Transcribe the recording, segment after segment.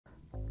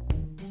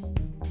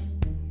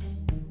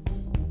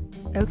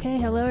Okay,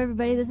 hello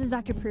everybody. This is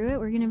Dr. Pruett.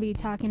 We're going to be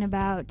talking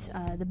about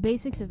the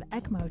basics of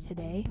ECMO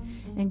today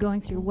and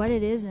going through what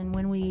it is and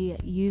when we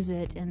use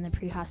it in the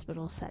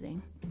pre-hospital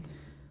setting.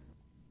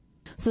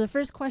 So the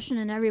first question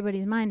in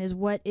everybody's mind is,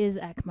 what is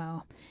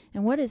ECMO?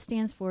 And what it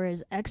stands for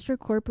is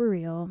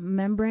Extra-Corporeal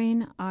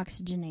Membrane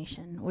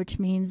Oxygenation, which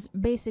means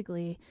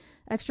basically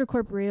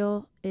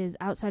extracorporeal is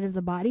outside of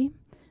the body.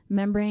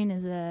 Membrane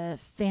is a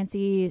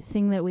fancy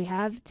thing that we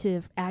have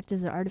to act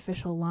as an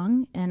artificial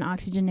lung, and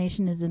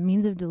oxygenation is a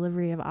means of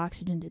delivery of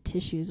oxygen to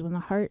tissues when the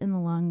heart and the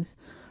lungs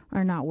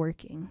are not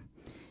working.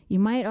 You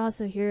might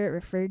also hear it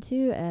referred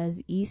to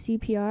as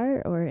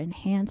ECPR or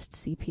enhanced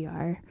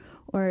CPR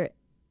or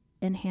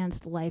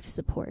enhanced life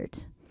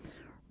support.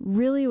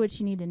 Really, what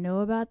you need to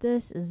know about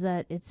this is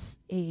that it's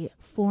a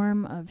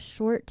form of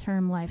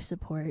short-term life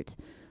support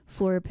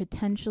for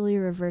potentially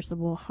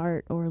reversible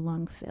heart or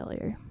lung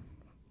failure.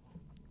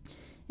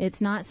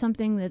 It's not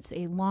something that's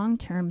a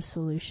long-term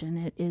solution.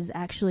 It is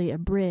actually a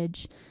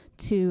bridge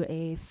to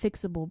a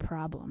fixable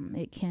problem.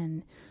 It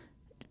can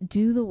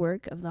do the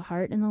work of the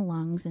heart and the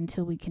lungs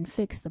until we can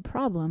fix the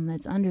problem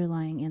that's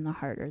underlying in the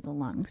heart or the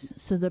lungs.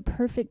 So the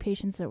perfect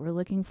patients that we're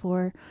looking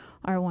for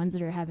are ones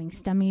that are having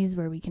STEMIs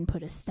where we can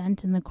put a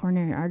stent in the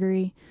coronary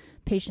artery,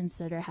 patients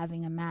that are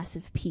having a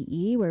massive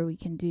PE where we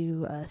can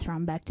do a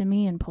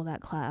thrombectomy and pull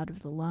that clot out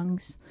of the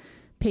lungs,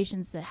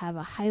 patients that have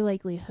a high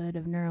likelihood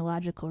of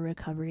neurological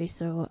recovery,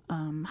 so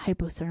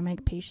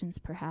hypothermic patients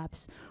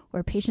perhaps,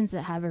 or patients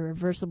that have a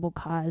reversible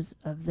cause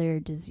of their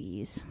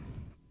disease.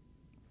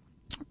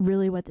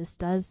 Really what this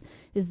does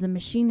is the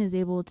machine is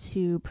able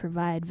to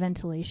provide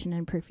ventilation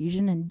and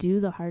perfusion and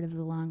do the heart of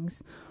the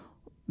lungs.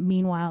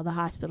 Meanwhile, the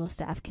hospital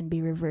staff can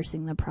be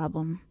reversing the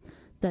problem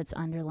that's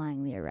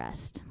underlying the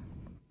arrest.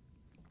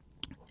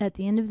 At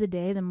the end of the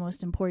day, the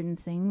most important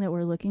thing that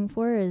we're looking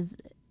for is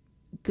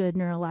good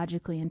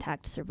neurologically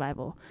intact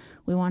survival.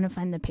 We want to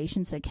find the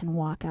patients that can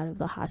walk out of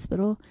the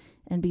hospital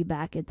and be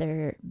back at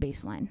their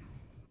baseline.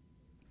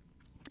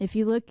 If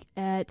you look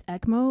at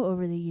ECMO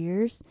over the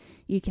years,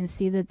 you can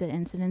see that the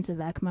incidence of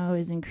ECMO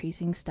is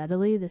increasing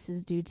steadily. This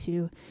is due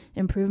to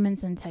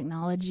improvements in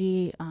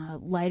technology,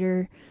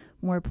 lighter,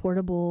 more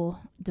portable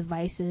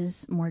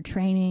devices, more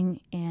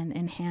training, and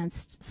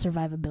enhanced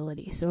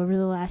survivability. So over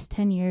the last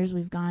 10 years,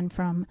 we've gone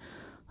from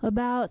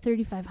about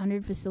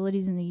 3,500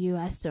 facilities in the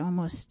U.S. to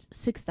almost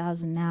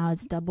 6,000 now.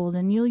 It's doubled,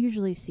 and you'll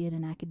usually see it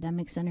in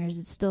academic centers.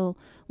 It's still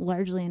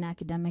largely an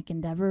academic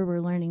endeavor. We're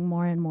learning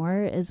more and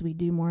more as we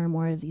do more and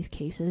more of these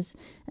cases,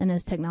 and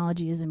as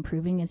technology is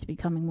improving, it's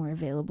becoming more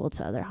available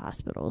to other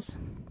hospitals.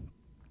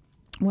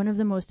 One of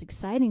the most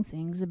exciting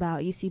things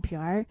about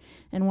ECPR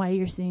and why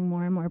you're seeing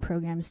more and more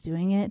programs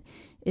doing it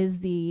is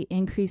the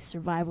increased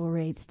survival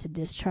rates to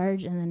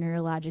discharge and the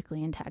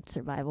neurologically intact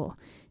survival.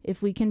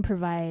 If we can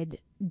provide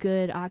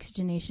good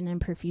oxygenation and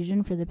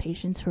perfusion for the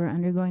patients who are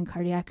undergoing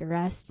cardiac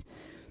arrest,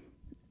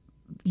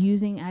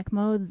 using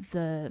ECMO,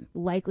 the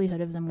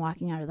likelihood of them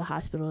walking out of the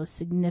hospital is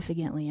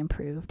significantly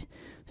improved.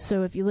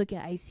 So if you look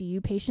at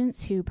ICU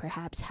patients who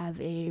perhaps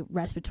have a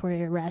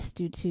respiratory arrest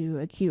due to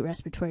acute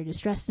respiratory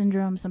distress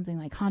syndrome, something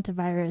like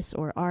hantavirus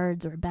or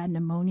ARDS or bad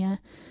pneumonia,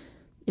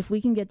 if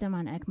we can get them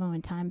on ECMO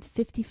in time,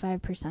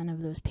 55%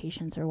 of those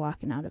patients are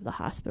walking out of the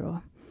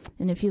hospital.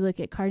 And if you look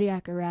at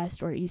cardiac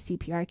arrest or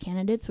ECPR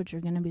candidates, which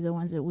are going to be the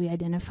ones that we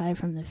identify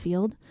from the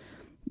field,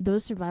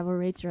 those survival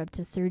rates are up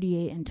to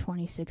 38 and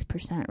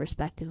 26%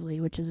 respectively,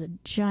 which is a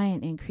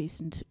giant increase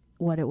in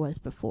what it was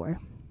before.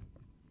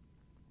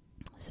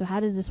 So how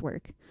does this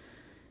work?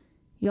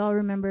 You all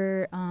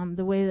remember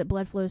the way that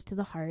blood flows to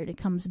the heart. It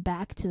comes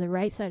back to the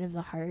right side of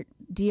the heart,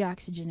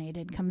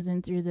 deoxygenated, comes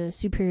in through the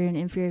superior and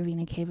inferior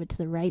vena cava to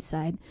the right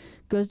side,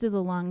 goes to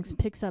the lungs,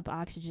 picks up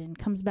oxygen,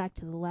 comes back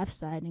to the left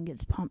side, and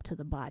gets pumped to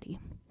the body.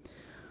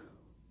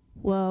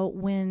 Well,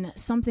 when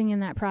something in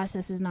that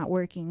process is not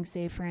working,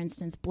 say for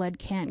instance blood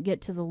can't get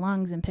to the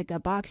lungs and pick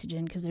up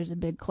oxygen because there's a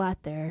big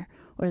clot there,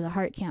 or the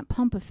heart can't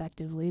pump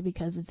effectively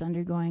because it's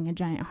undergoing a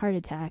giant heart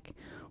attack,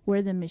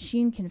 where the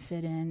machine can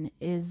fit in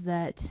is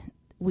that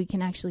we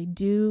can actually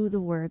do the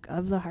work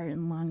of the heart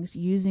and lungs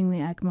using the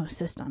ECMO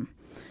system.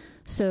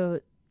 So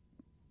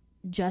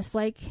just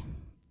like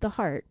the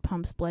heart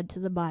pumps blood to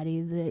the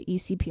body, the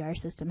ECPR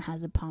system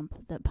has a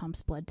pump that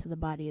pumps blood to the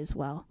body as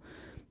well.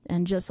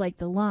 And just like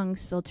the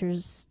lungs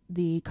filters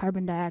the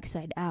carbon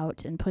dioxide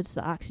out and puts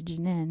the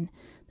oxygen in,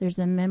 there's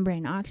a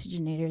membrane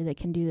oxygenator that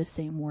can do the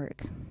same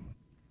work.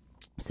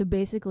 So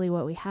basically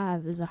what we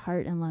have is a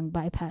heart and lung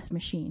bypass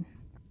machine.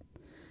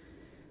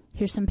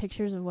 Here's some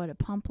pictures of what a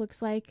pump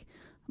looks like.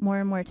 More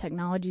and more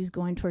technology is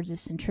going towards a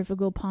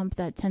centrifugal pump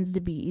that tends to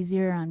be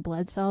easier on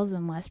blood cells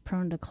and less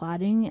prone to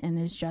clotting and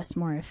is just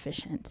more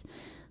efficient.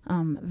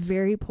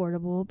 Very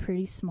portable,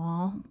 pretty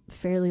small,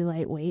 fairly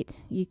lightweight.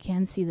 You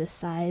can see the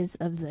size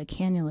of the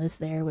cannulas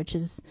there, which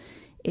is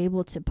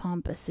able to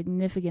pump a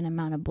significant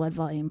amount of blood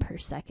volume per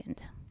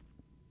second.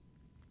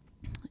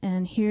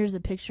 And here's a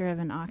picture of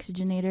an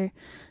oxygenator.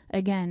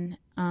 Again,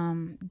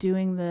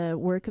 doing the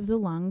work of the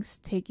lungs,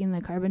 taking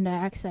the carbon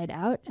dioxide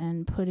out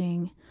and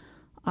putting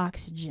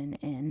oxygen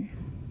in.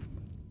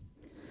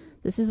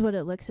 This is what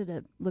it looks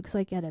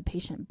like at a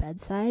patient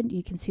bedside.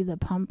 You can see the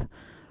pump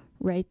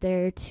right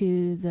there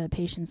to the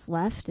patient's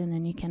left, and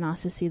then you can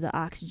also see the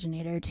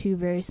oxygenator, two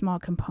very small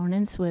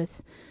components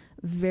with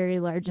very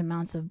large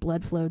amounts of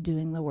blood flow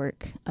doing the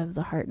work of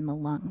the heart and the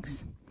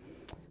lungs.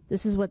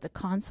 This is what the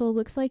console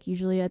looks like,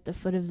 usually at the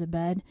foot of the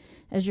bed.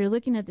 As you're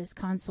looking at this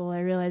console, I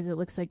realize it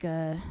looks like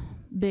a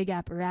big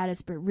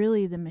apparatus, but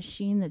really the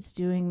machine that's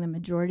doing the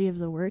majority of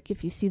the work,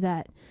 if you see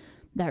that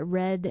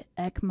red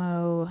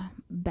ECMO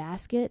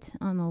basket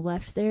on the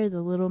left there,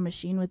 the little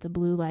machine with the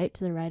blue light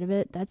to the right of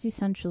it, that's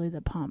essentially the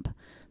pump.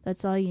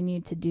 That's all you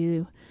need to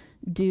do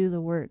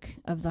the work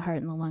of the heart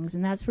and the lungs.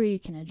 And that's where you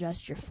can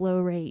adjust your flow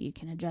rate, you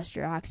can adjust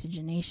your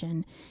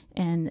oxygenation,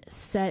 and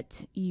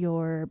set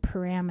your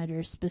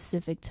parameters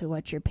specific to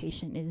what your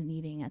patient is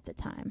needing at the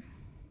time.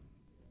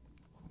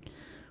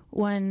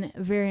 One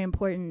very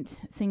important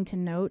thing to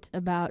note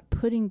about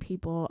putting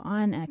people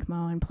on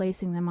ECMO and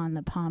placing them on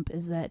the pump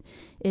is that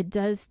it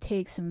does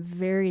take some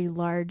very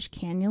large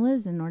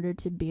cannulas in order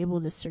to be able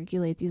to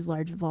circulate these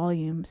large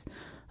volumes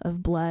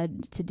of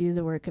blood to do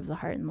the work of the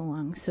heart and the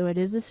lungs. So it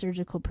is a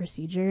surgical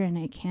procedure, and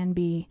it can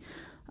be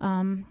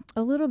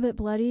a little bit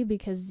bloody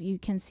because you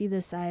can see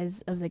the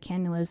size of the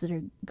cannulas that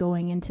are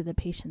going into the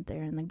patient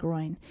there in the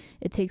groin.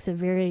 It takes a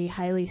very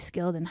highly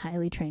skilled and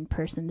highly trained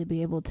person to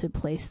be able to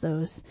place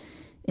those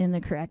in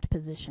the correct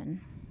position.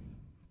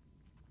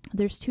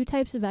 There's two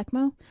types of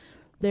ECMO.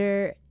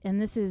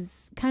 And this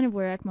is kind of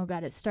where ECMO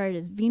got its start,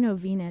 is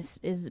veno-venous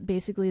is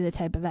basically the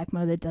type of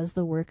ECMO that does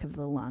the work of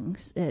the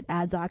lungs. It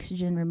adds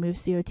oxygen,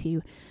 removes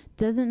CO2,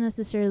 doesn't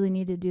necessarily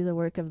need to do the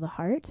work of the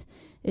heart.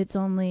 It's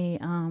only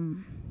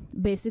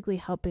basically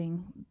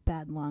helping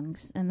bad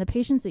lungs. And the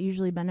patients that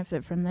usually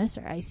benefit from this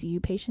are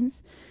ICU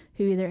patients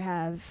who either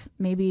have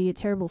maybe a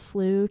terrible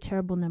flu,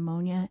 terrible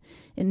pneumonia.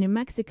 In New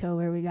Mexico,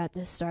 where we got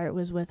this start,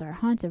 was with our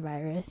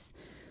hantavirus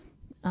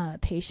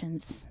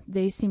patients.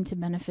 They seem to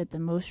benefit the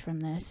most from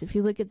this. If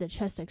you look at the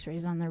chest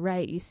x-rays on the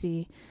right, you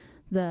see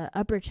the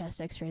upper chest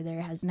x-ray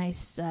there has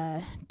nice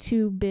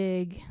two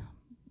big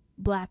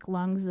black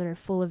lungs that are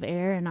full of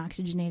air and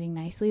oxygenating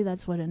nicely.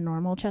 That's what a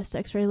normal chest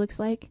x-ray looks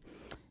like.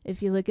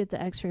 If you look at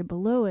the x-ray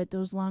below it,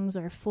 those lungs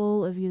are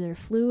full of either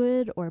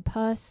fluid or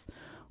pus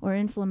or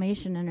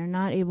inflammation and are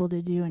not able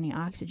to do any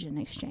oxygen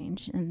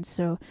exchange. And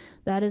so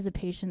that is a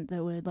patient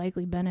that would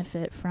likely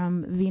benefit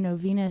from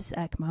veno-venous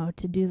ECMO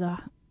to do the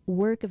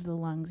work of the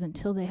lungs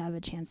until they have a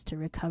chance to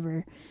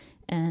recover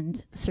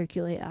and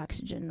circulate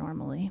oxygen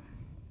normally.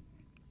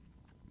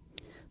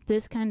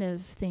 This kind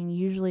of thing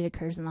usually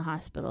occurs in the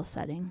hospital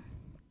setting.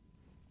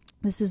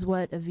 This is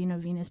what a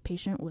veno-venous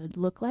patient would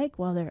look like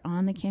while they're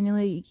on the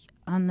cannula,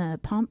 on the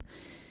pump.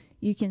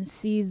 You can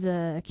see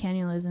the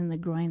cannulas in the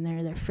groin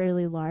there. They're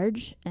fairly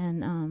large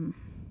and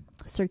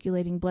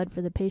circulating blood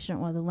for the patient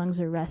while the lungs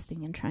are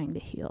resting and trying to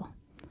heal.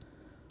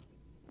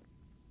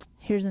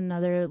 Here's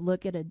another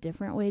look at a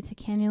different way to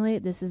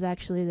cannulate. This is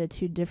actually the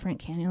two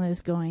different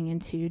cannulas going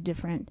into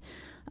different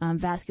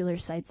vascular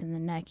sites in the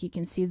neck. You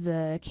can see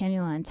the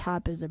cannula on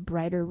top is a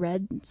brighter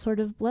red sort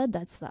of blood.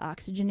 That's the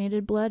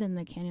oxygenated blood, and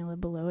the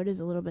cannula below it is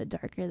a little bit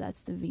darker.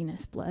 That's the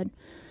venous blood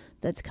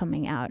that's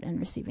coming out and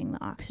receiving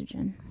the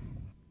oxygen.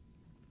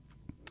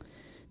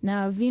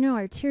 Now,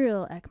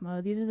 veno-arterial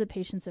ECMO, these are the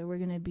patients that we're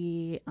going to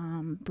be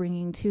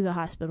bringing to the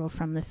hospital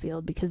from the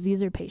field, because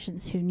these are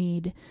patients who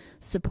need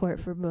support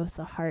for both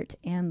the heart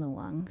and the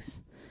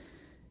lungs.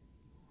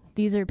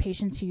 These are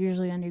patients who are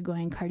usually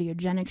undergoing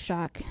cardiogenic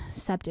shock,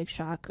 septic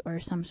shock, or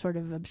some sort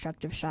of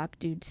obstructive shock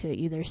due to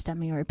either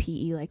STEMI or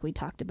PE like we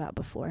talked about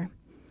before.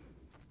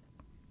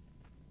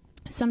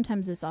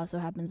 Sometimes this also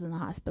happens in the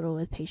hospital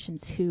with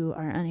patients who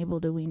are unable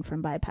to wean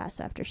from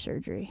bypass after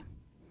surgery.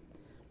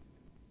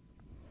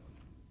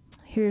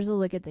 Here's a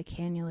look at the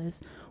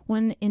cannulas.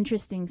 One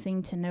interesting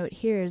thing to note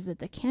here is that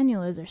the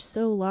cannulas are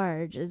so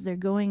large as they're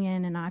going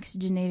in and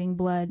oxygenating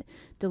blood,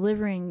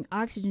 delivering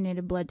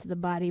oxygenated blood to the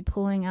body,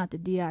 pulling out the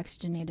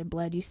deoxygenated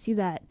blood. You see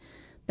that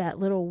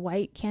little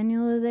white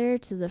cannula there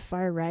to the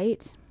far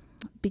right?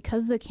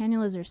 Because the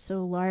cannulas are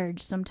so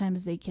large,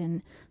 sometimes they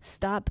can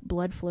stop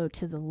blood flow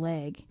to the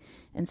leg.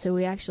 And so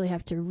we actually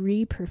have to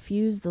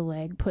reperfuse the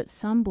leg, put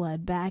some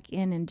blood back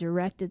in and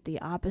direct it the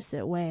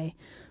opposite way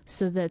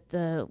so that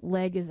the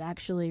leg is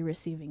actually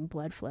receiving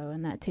blood flow.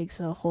 And that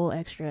takes a whole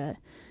extra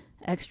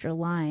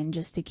line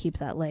just to keep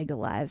that leg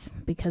alive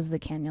because the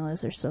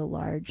cannulas are so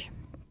large.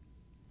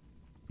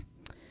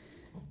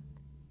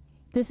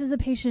 This is a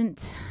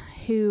patient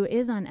who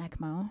is on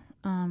ECMO.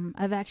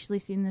 I've actually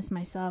seen this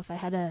myself. I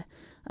had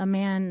a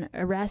man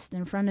arrest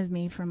in front of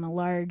me from a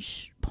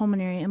large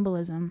pulmonary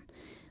embolism.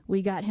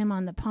 We got him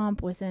on the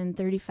pump within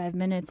 35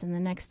 minutes, and the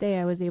next day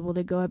I was able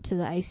to go up to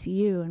the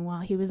ICU, and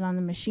while he was on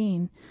the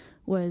machine,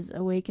 was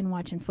awake and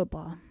watching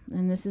football.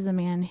 And this is a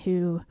man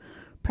who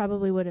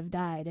probably would have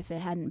died if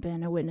it hadn't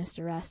been a witnessed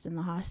arrest in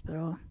the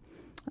hospital.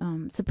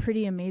 It's a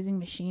pretty amazing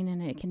machine,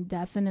 and it can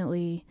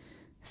definitely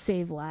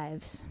save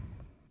lives.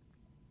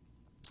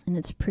 And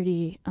it's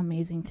pretty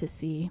amazing to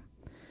see.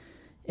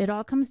 It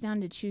all comes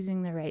down to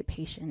choosing the right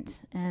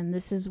patient, and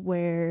this is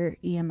where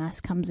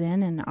EMS comes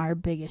in and our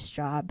biggest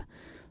job.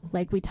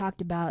 Like we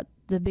talked about,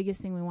 the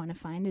biggest thing we want to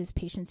find is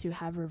patients who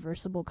have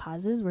reversible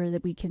causes where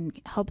that we can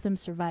help them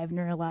survive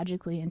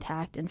neurologically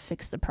intact and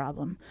fix the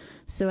problem.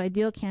 So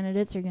ideal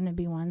candidates are going to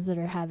be ones that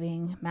are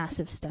having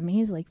massive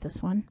STEMIs like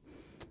this one,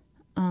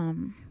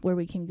 where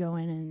we can go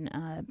in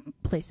and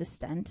place a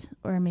stent,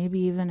 or maybe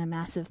even a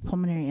massive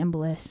pulmonary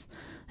embolus.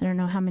 I don't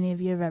know how many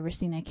of you have ever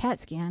seen a CAT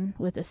scan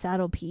with a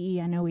saddle PE.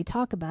 I know we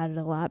talk about it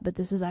a lot, but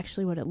this is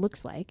actually what it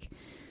looks like.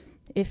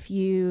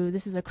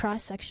 This is a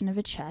cross section of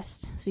a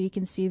chest, so you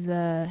can see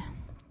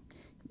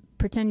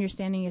pretend you're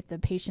standing at the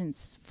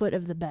patient's foot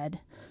of the bed.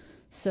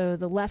 So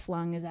the left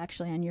lung is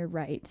actually on your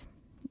right,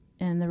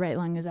 and the right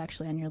lung is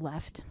actually on your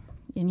left.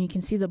 And you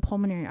can see the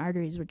pulmonary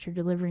arteries, which are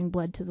delivering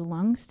blood to the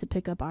lungs to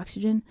pick up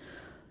oxygen.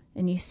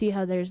 And you see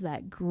how there's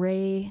that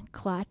gray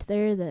clot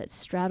there that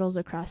straddles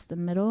across the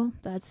middle.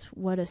 That's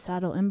what a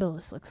saddle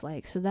embolus looks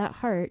like. So that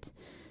heart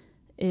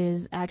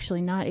is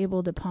actually not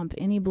able to pump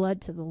any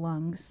blood to the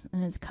lungs,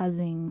 and it's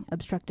causing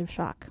obstructive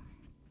shock.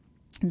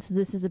 And so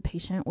this is a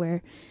patient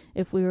where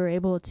if we were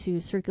able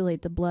to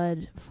circulate the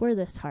blood for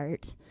this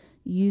heart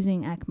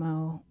using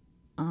ECMO,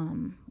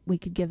 we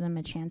could give them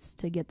a chance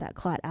to get that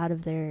clot out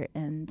of there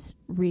and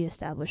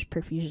reestablish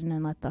perfusion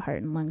and let the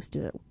heart and lungs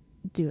do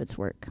its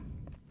work.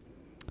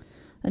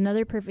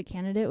 Another perfect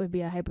candidate would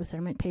be a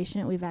hypothermic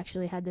patient. We've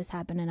actually had this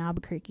happen in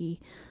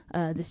Albuquerque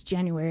this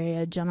January.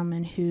 A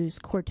gentleman whose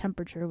core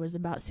temperature was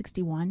about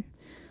 61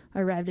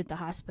 arrived at the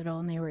hospital,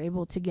 and they were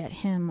able to get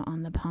him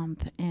on the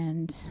pump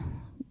and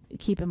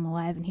keep him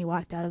alive, and he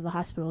walked out of the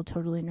hospital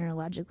totally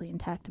neurologically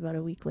intact about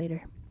a week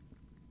later.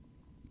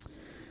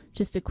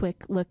 Just a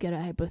quick look at a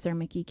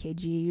hypothermic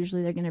EKG.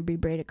 Usually they're going to be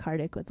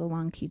bradycardic with a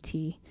long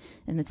QT,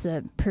 and it's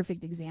a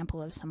perfect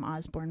example of some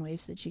Osborne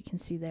waves that you can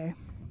see there.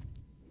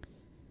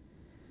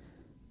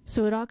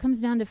 So it all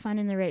comes down to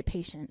finding the right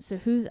patient. So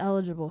who's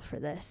eligible for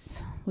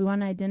this? We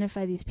want to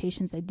identify these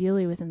patients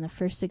ideally within the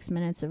first 6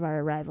 minutes of our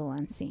arrival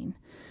on scene.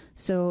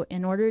 So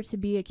in order to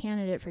be a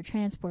candidate for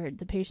transport,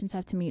 the patients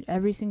have to meet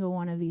every single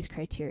one of these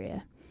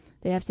criteria.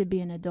 They have to be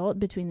an adult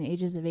between the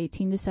ages of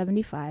 18 to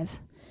 75.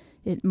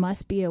 It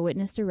must be a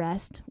witnessed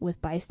arrest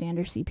with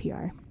bystander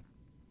CPR.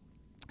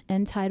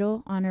 End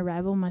tidal on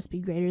arrival must be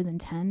greater than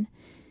 10,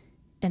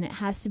 and it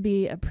has to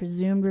be a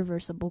presumed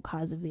reversible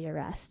cause of the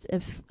arrest.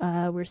 If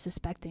we're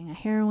suspecting a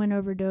heroin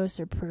overdose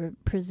or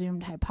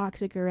presumed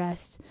hypoxic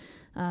arrest,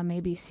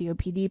 maybe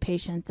COPD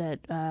patient that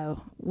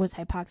was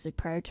hypoxic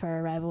prior to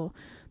our arrival,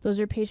 those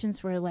are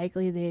patients where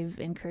likely they've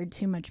incurred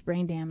too much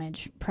brain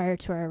damage prior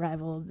to our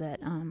arrival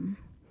that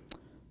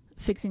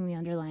fixing the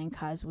underlying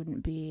cause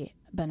wouldn't be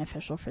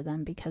beneficial for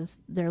them because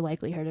their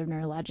likelihood of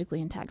neurologically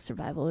intact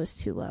survival is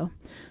too low.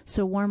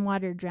 So warm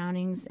water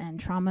drownings and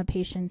trauma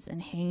patients and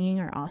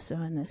hanging are also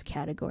in this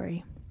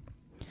category.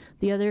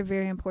 The other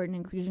very important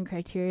inclusion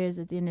criteria is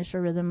that the initial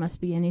rhythm must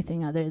be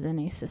anything other than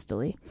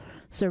asystole.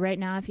 So right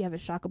now, if you have a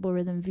shockable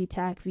rhythm,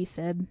 VTAC,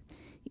 VFib,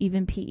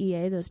 even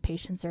PEA, those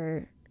patients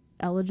are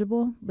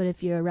eligible. But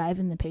if you arrive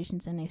in the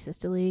patient's in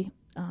asystole,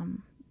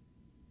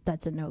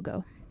 that's a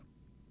no-go.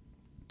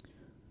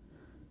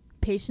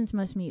 Patients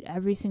must meet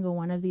every single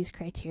one of these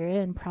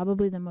criteria, and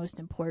probably the most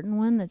important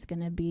one that's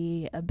going to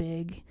be a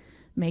big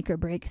make or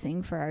break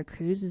thing for our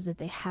crews is that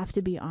they have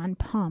to be on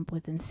pump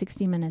within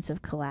 60 minutes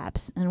of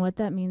collapse. And what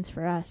that means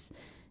for us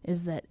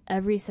is that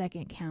every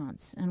second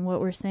counts. And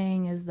what we're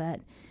saying is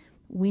that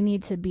we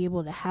need to be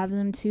able to have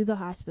them to the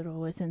hospital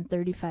within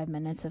 35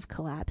 minutes of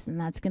collapse, and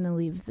that's going to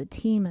leave the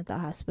team at the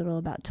hospital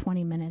about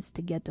 20 minutes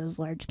to get those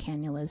large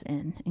cannulas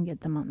in and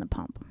get them on the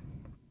pump.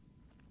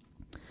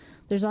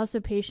 There's also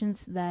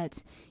patients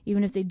that,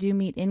 even if they do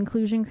meet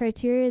inclusion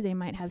criteria, they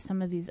might have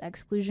some of these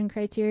exclusion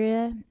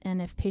criteria.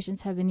 And if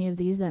patients have any of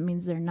these, that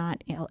means they're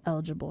not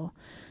eligible.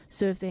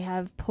 So if they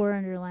have poor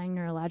underlying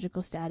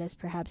neurological status,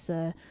 perhaps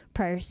a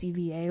prior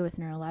CVA with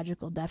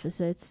neurological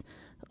deficits,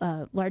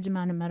 a large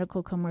amount of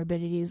medical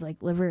comorbidities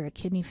like liver or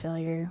kidney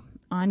failure,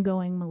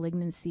 ongoing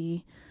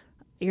malignancy,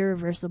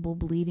 irreversible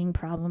bleeding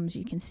problems,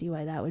 you can see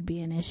why that would be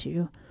an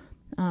issue.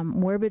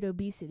 Morbid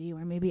obesity,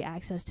 where maybe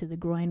access to the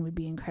groin would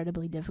be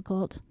incredibly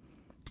difficult,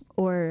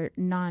 or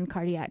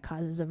non-cardiac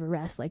causes of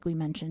arrest, like we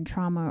mentioned,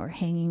 trauma or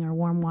hanging or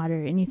warm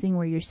water, anything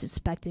where you're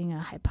suspecting a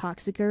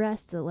hypoxic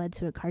arrest that led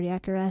to a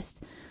cardiac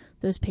arrest,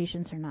 those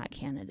patients are not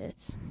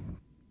candidates.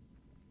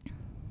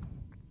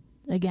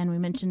 Again, we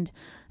mentioned,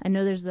 I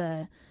know there's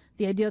the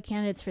ideal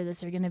candidates for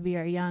this are going to be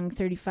our young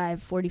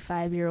 35,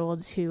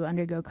 45-year-olds who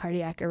undergo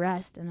cardiac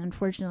arrest, and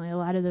unfortunately a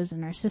lot of those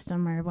in our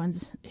system are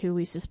ones who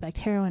we suspect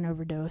heroin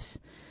overdose,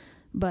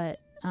 but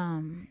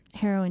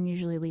heroin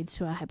usually leads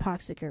to a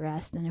hypoxic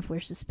arrest, and if we're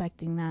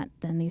suspecting that,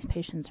 then these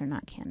patients are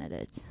not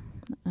candidates,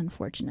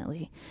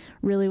 unfortunately.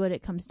 Really what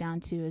it comes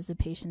down to is the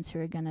patients who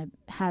are going to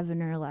have a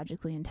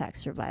neurologically intact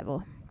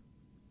survival.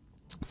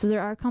 So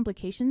there are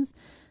complications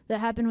that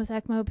happen with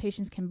ECMO.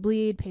 Patients can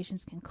bleed,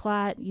 patients can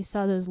clot. You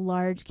saw those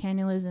large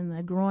cannulas in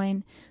the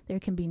groin. There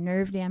can be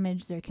nerve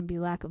damage. There can be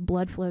lack of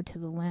blood flow to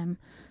the limb.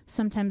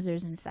 Sometimes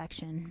there's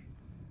infection.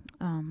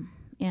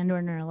 and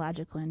or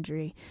neurological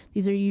injury.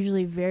 These are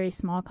usually very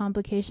small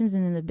complications,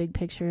 and in the big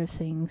picture of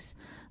things,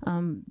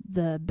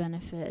 the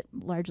benefit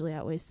largely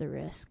outweighs the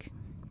risk.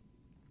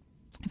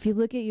 If you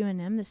look at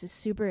UNM, this is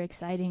super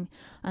exciting.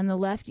 On the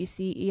left, you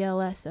see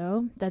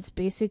ELSO. That's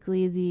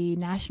basically the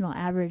national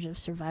average of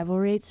survival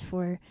rates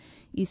for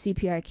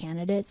ECPR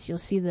candidates. You'll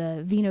see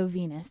the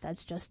veno-venous,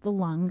 that's just the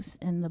lungs,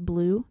 in the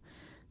blue.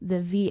 The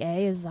VA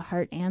is the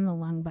heart and the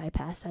lung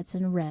bypass, that's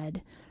in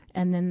red.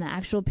 And then the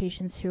actual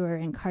patients who are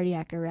in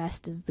cardiac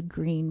arrest is the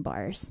green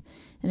bars.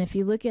 And if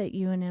you look at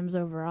UNMs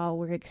overall,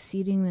 we're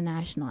exceeding the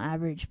national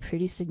average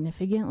pretty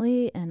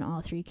significantly in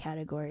all three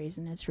categories,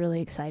 and it's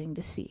really exciting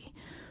to see.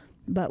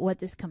 But what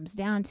this comes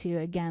down to,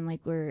 again,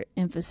 like we're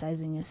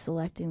emphasizing, is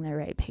selecting the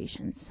right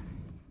patients.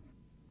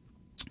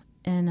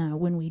 And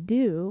when we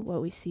do,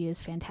 what we see is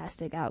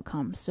fantastic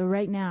outcomes. So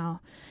right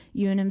now,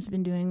 UNM's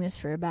been doing this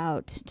for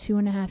about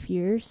 2.5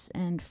 years,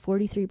 and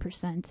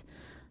 43%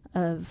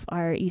 of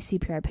our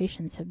ECPR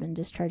patients have been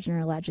discharged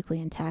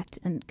neurologically intact,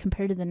 and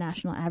compared to the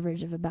national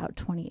average of about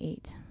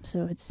 28.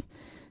 So it's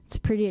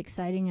pretty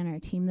exciting, and our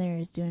team there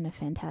is doing a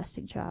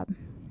fantastic job.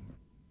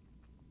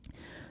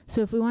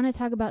 So if we want to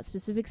talk about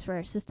specifics for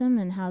our system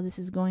and how this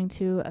is going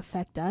to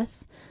affect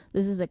us,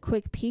 this is a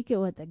quick peek at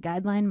what the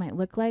guideline might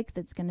look like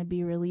that's going to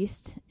be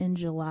released in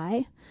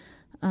July,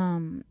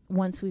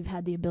 once we've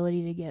had the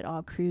ability to get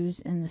all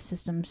crews in the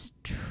systems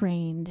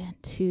trained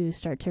to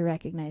start to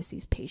recognize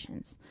these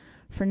patients.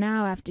 For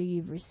now, after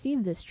you've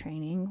received this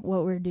training,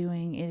 what we're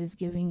doing is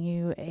giving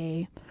you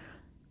a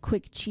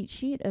quick cheat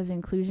sheet of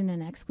inclusion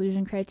and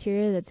exclusion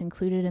criteria that's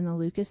included in the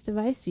Lucas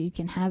device, so you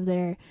can have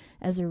there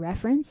as a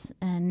reference.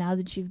 And now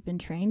that you've been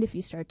trained, if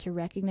you start to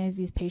recognize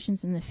these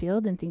patients in the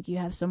field and think you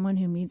have someone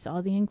who meets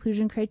all the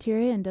inclusion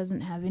criteria and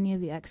doesn't have any of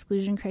the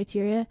exclusion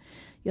criteria,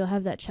 you'll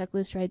have that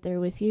checklist right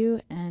there with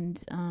you.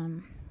 And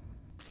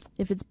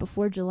if it's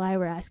before July,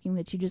 we're asking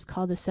that you just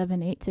call the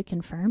 7-8 to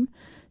confirm,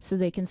 so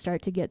they can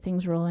start to get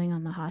things rolling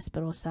on the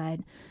hospital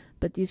side.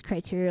 But these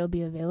criteria will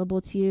be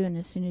available to you, and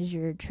as soon as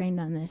you're trained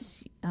on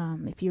this,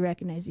 if you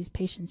recognize these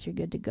patients, you're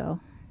good to go.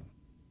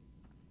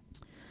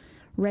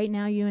 Right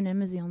now,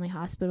 UNM is the only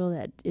hospital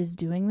that is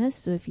doing this,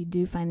 so if you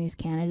do find these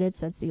candidates,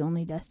 that's the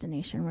only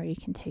destination where you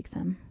can take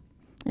them.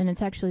 And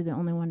it's actually the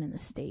only one in the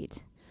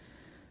state.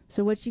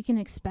 So what you can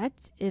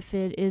expect if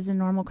it is a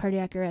normal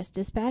cardiac arrest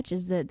dispatch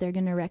is that they're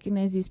going to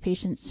recognize these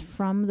patients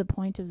from the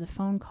point of the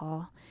phone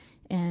call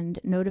and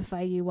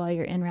notify you while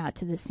you're en route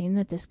to the scene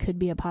that this could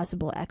be a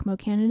possible ECMO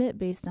candidate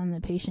based on the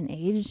patient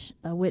age,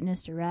 a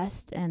witnessed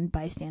arrest, and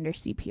bystander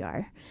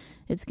CPR.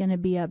 It's going to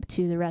be up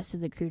to the rest of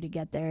the crew to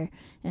get there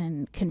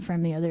and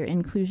confirm the other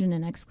inclusion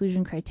and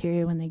exclusion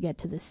criteria when they get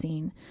to the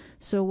scene.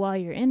 So while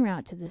you're en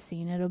route to the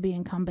scene, it'll be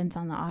incumbent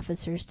on the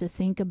officers to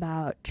think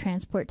about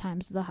transport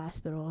times to the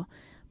hospital,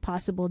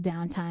 possible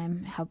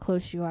downtime, how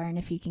close you are, and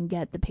if you can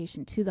get the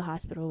patient to the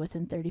hospital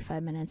within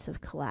 35 minutes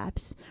of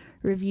collapse.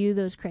 Review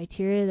those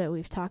criteria that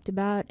we've talked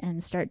about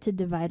and start to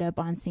divide up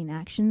on-scene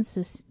actions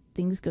so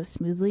things go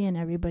smoothly and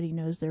everybody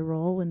knows their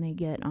role when they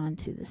get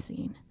onto the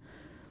scene.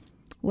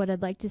 What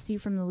I'd like to see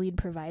from the lead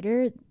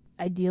provider,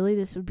 ideally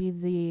this would be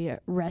the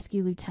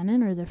rescue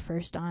lieutenant or the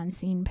first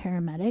on-scene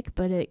paramedic,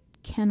 but it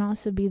can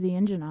also be the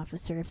engine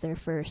officer if they're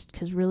first,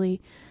 because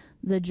really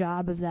the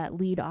job of that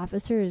lead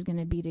officer is going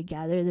to be to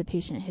gather the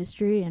patient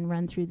history and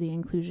run through the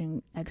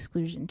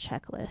inclusion-exclusion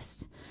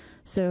checklist.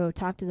 So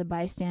talk to the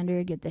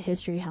bystander, get the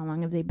history, how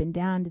long have they been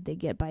down, did they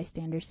get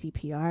bystander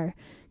CPR,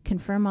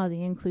 confirm all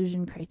the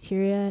inclusion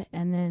criteria,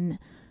 and then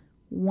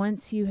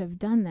once you have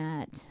done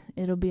that,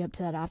 it'll be up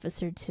to that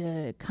officer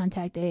to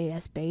contact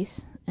AAS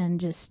base and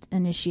just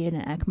initiate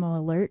an ECMO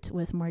alert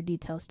with more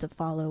details to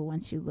follow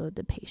once you load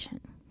the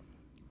patient.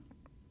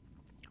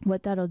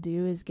 What that'll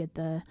do is get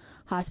the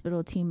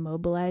hospital team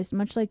mobilized.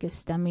 Much like a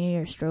STEMI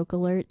or stroke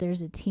alert,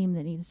 there's a team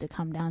that needs to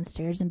come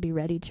downstairs and be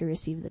ready to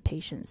receive the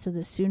patient. So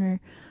the sooner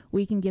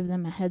we can give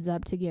them a heads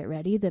up to get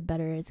ready, the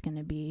better it's going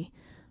to be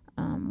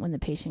when the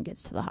patient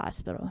gets to the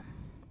hospital.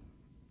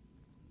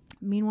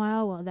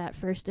 Meanwhile, while that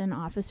first in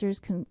officer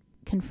is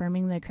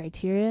confirming the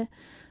criteria,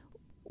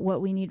 what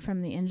we need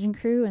from the engine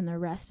crew and the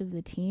rest of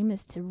the team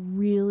is to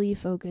really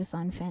focus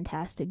on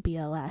fantastic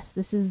BLS.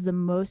 This is the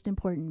most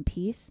important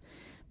piece,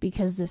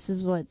 because this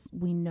is what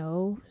we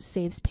know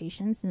saves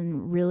patients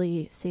and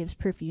really saves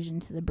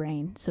perfusion to the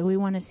brain. So we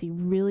want to see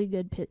really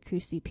good pit crew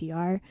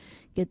CPR,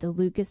 get the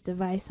Lucas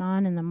device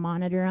on and the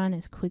monitor on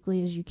as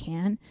quickly as you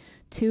can.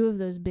 2 of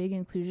those big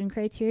inclusion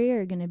criteria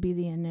are going to be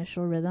the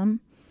initial rhythm.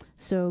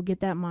 So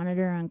get that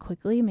monitor on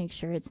quickly, make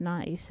sure it's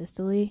not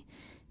asystole.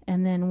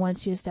 And then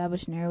once you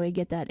establish an airway,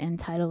 get that end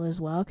tidal as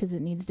well, because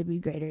it needs to be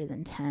greater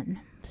than 10.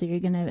 So you're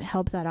going to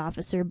help that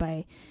officer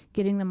by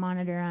getting the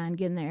monitor on,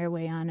 getting the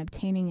airway on,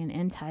 obtaining an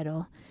end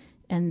tidal,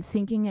 and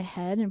thinking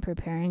ahead and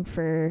preparing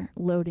for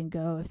load and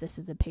go if this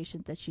is a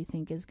patient that you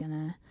think is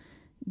gonna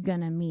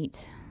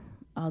meet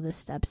all the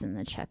steps in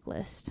the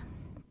checklist.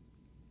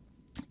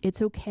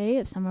 It's okay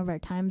if some of our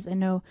times, I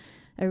know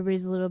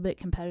everybody's a little bit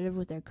competitive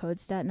with their code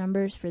stat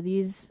numbers. For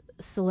these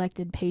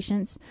selected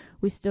patients,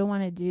 we still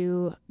want to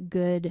do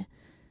good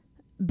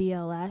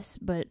BLS,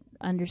 but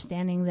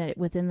understanding that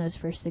within those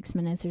first 6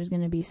 minutes there's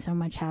going to be so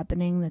much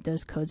happening that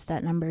those code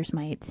stat numbers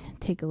might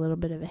take a little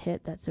bit of a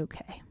hit. That's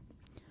okay.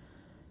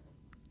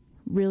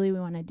 Really, we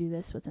want to do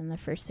this within the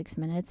first 6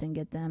 minutes and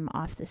get them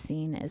off the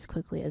scene as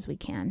quickly as we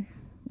can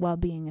while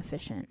being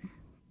efficient.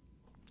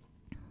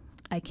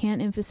 I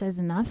can't emphasize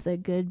enough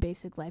that good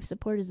basic life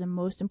support is the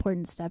most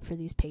important step for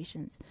these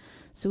patients.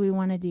 So we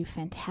want to do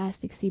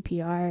fantastic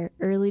CPR,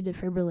 early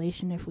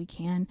defibrillation if we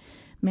can,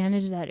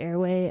 manage that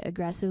airway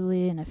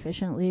aggressively and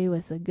efficiently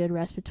with a good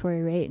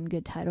respiratory rate and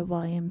good tidal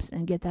volumes,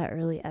 and get that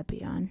early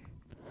epi on.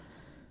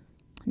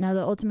 Now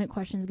the ultimate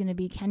question is going to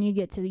be, can you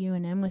get to the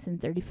UNM within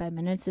 35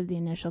 minutes of the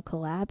initial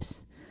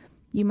collapse?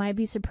 You might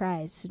be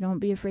surprised, so don't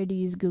be afraid to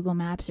use Google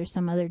Maps or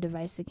some other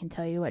device that can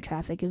tell you what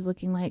traffic is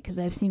looking like, because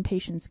I've seen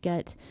patients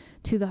get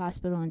to the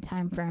hospital in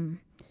time from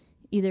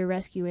either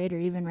Rescue 8 or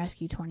even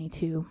Rescue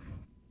 22.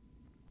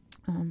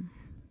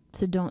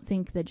 So don't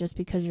think that just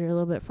because you're a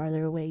little bit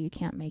farther away, you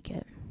can't make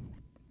it.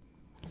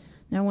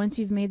 Now, once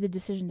you've made the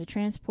decision to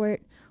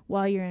transport,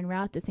 while you're en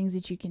route, the things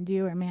that you can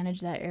do are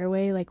manage that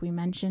airway, like we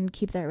mentioned,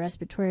 keep that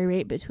respiratory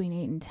rate between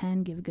 8 and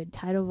 10, give good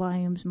tidal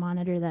volumes,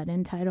 monitor that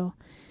end tidal,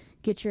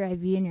 get your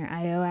IV and your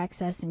IO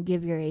access, and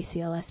give your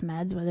ACLS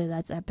meds, whether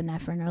that's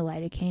epinephrine or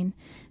lidocaine.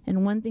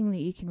 And one thing that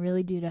you can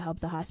really do to help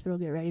the hospital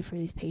get ready for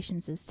these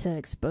patients is to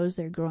expose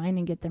their groin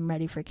and get them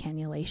ready for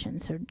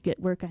cannulation. So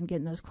work on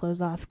getting those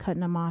clothes off,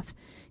 cutting them off,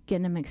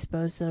 getting them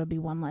exposed, so it'll be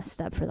one less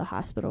step for the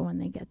hospital when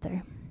they get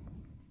there.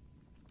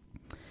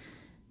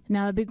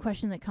 Now, a big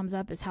question that comes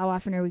up is, how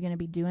often are we going to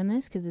be doing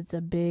this? Because it's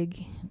a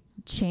big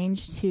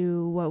change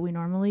to what we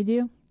normally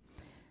do.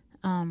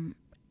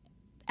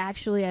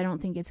 Actually, I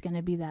don't think it's going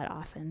to be that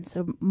often.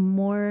 So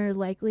more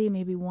likely,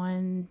 maybe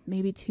 1,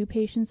 maybe 2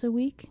 patients a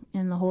week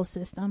in the whole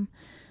system.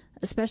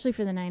 Especially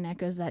for the 9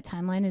 echoes, that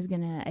timeline is going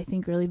to, I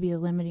think, really be a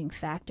limiting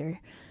factor.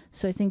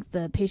 So I think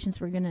the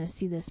patients we're going to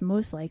see this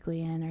most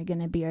likely in are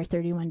going to be our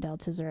 31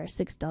 deltas or our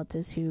 6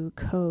 deltas who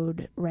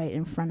code right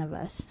in front of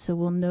us. So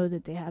we'll know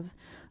that they have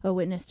a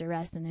witnessed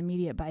arrest and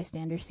immediate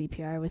bystander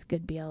CPR with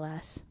good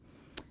BLS.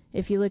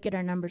 If you look at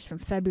our numbers from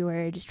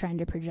February, just trying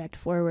to project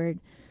forward,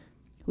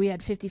 we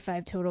had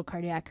 55 total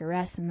cardiac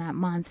arrests in that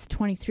month.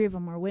 23 of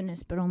them were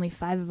witnessed, but only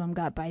 5 of them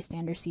got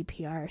bystander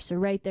CPR. So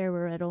right there,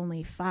 we're at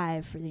only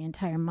 5 for the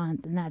entire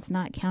month, and that's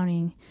not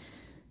counting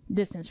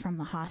distance from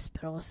the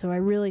hospital. So I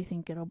really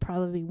think it'll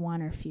probably be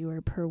 1 or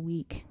fewer per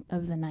week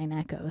of the 9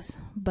 echoes,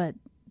 but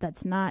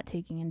that's not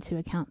taking into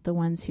account the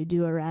ones who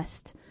do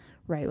arrest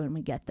right when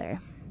we get there.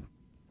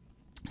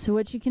 So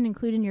what you can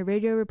include in your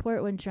radio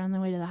report once you're on the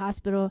way to the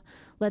hospital,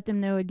 let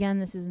them know, again,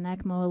 this is an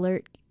ECMO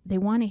alert. They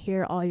want to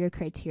hear all your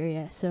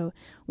criteria. So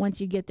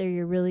once you get there,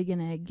 you're really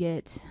going to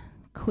get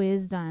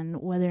quizzed on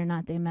whether or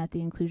not they met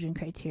the inclusion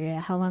criteria.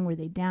 How long were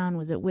they down?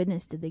 Was it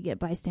witnessed? Did they get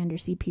bystander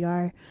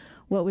CPR?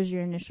 What was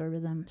your initial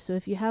rhythm? So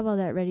if you have all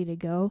that ready to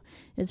go,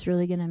 it's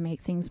really going to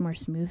make things more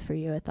smooth for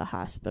you at the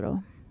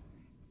hospital.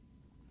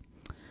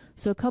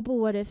 So a couple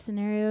what-if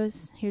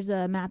scenarios. Here's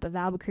a map of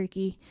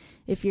Albuquerque.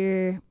 If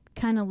you're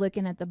kind of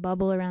looking at the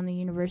bubble around the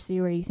university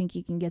where you think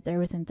you can get there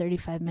within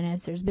 35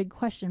 minutes, there's big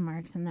question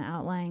marks in the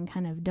outlying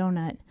kind of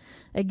donut.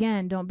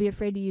 Again, don't be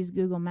afraid to use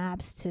Google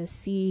Maps to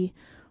see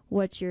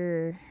what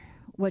your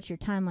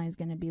timeline is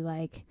going to be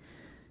like.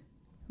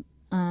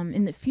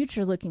 In the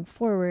future, looking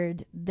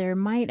forward, there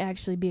might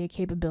actually be a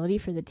capability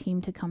for the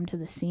team to come to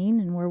the scene,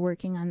 and we're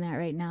working on that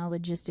right now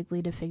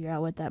logistically to figure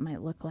out what that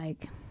might look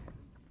like.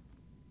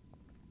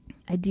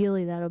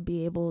 Ideally, that'll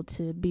be able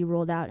to be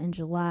rolled out in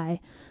July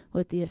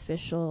with the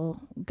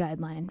official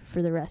guideline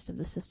for the rest of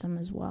the system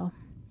as well.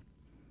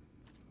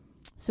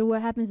 So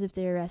what happens if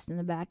they arrest in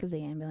the back of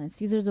the ambulance?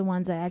 These are the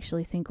ones I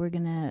actually think we're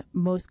going to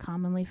most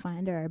commonly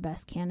find are our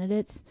best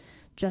candidates.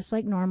 Just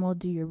like normal,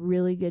 do your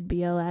really good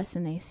BLS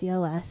and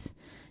ACLS.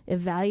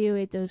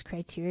 Evaluate those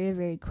criteria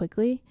very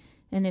quickly,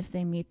 and if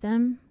they meet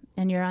them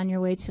and you're on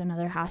your way to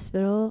another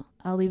hospital,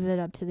 I'll leave it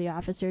up to the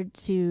officer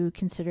to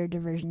consider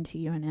diversion to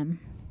UNM.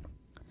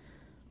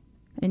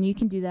 And you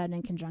can do that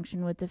in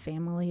conjunction with the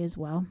family as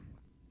well.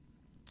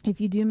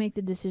 If you do make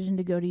the decision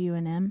to go to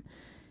UNM,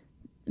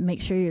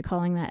 make sure you're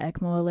calling that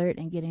ECMO alert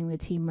and getting the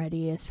team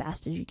ready as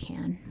fast as you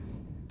can.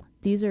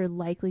 These are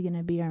likely going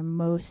to be our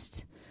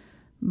most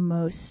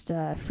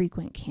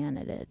frequent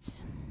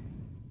candidates.